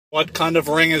What kind of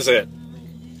ring is it?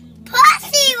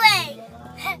 Percy Ring!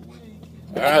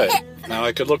 Alright, now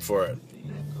I could look for it.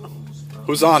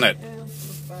 Who's on it?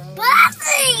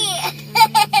 Percy!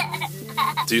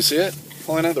 Do you see it?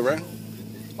 Helena, the ring?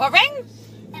 What ring?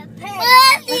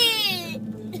 Percy!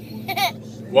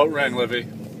 What ring, Livy?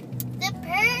 The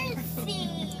Percy!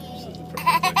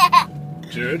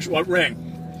 Juge, what ring?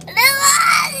 The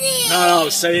Percy! No,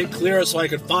 say it clearer so I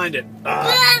could find it.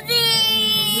 Percy!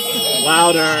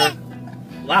 Louder.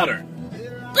 Louder.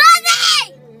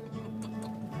 Percy!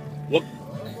 What?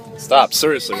 Stop,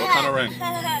 seriously, what kind of ring?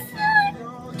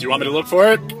 Do you want me to look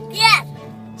for it? Yes!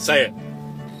 Say it.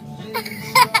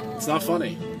 It's not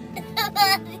funny.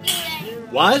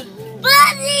 What?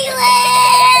 Percy Ring!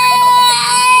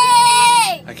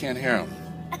 I can't hear him.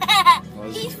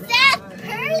 He said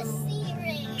Percy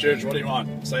Ring! Juge, what do you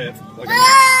want? Say it. Like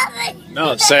Percy!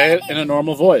 no, say it in a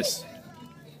normal voice.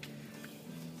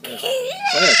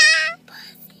 Say it.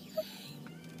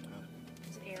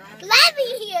 Let me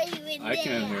hear you in I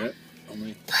can't hear it.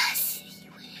 Only. Percy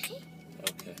Ring.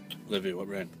 Okay. Livy, what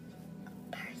ring?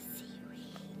 Percy Ring.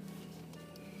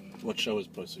 What show is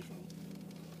Pussy from?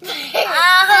 Thomas!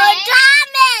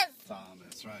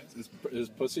 Thomas, right. Is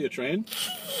Pussy a train?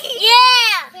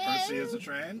 Yeah! Percy is a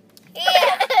train?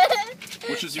 Yeah!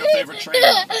 Which is your favorite train?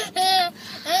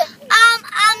 I'm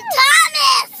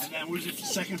Thomas! And then who's your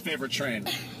second favorite train?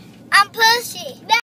 I'm Percy.